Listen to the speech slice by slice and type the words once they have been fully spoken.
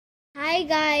Hi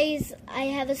guys, I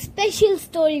have a special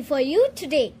story for you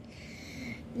today.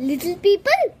 Little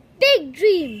people, big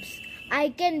dreams. I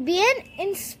can be an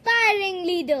inspiring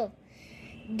leader.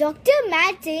 Dr.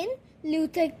 Martin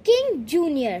Luther King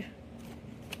Jr.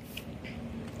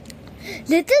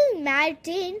 Little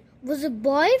Martin was a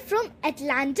boy from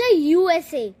Atlanta,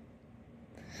 USA,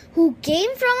 who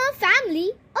came from a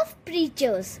family of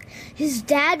preachers. His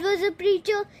dad was a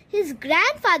preacher, his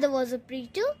grandfather was a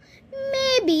preacher.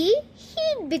 Maybe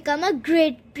he'd become a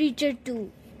great preacher too.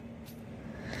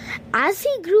 As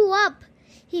he grew up,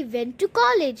 he went to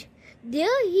college.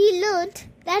 There he learned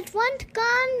that one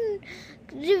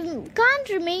can't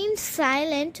remain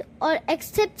silent or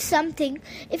accept something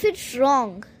if it's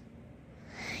wrong.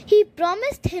 He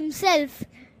promised himself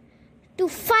to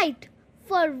fight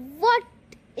for what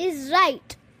is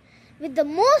right with the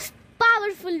most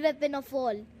powerful weapon of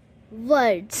all,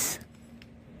 words.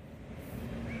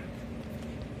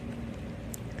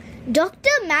 Dr.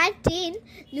 Martin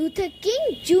Luther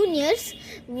King Jr.'s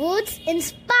words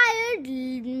inspired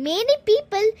many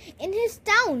people in his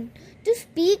town to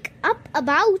speak up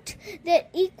about their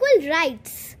equal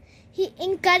rights. He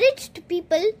encouraged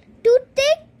people to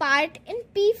take part in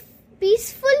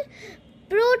peaceful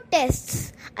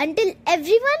protests until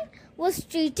everyone was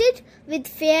treated with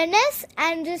fairness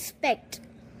and respect.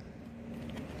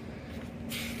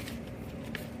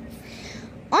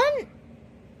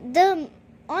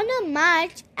 On a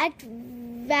march at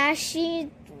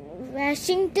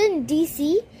Washington,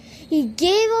 D.C., he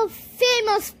gave a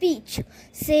famous speech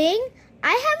saying,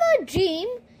 "I have a dream."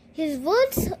 His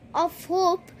words of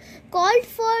hope called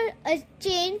for a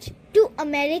change to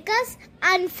America's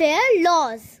unfair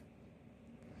laws.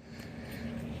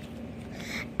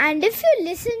 And if you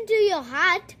listen to your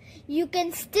heart, you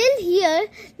can still hear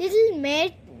little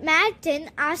Martin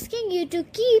asking you to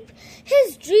keep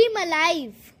his dream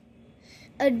alive.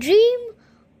 A dream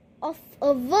of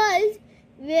a world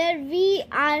where we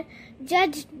are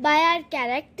judged by our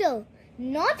character,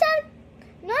 not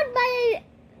by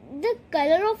the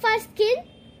color of our skin.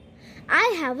 I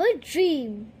have a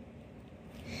dream.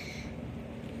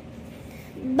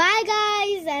 Bye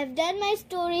guys, I've done my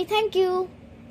story. Thank you.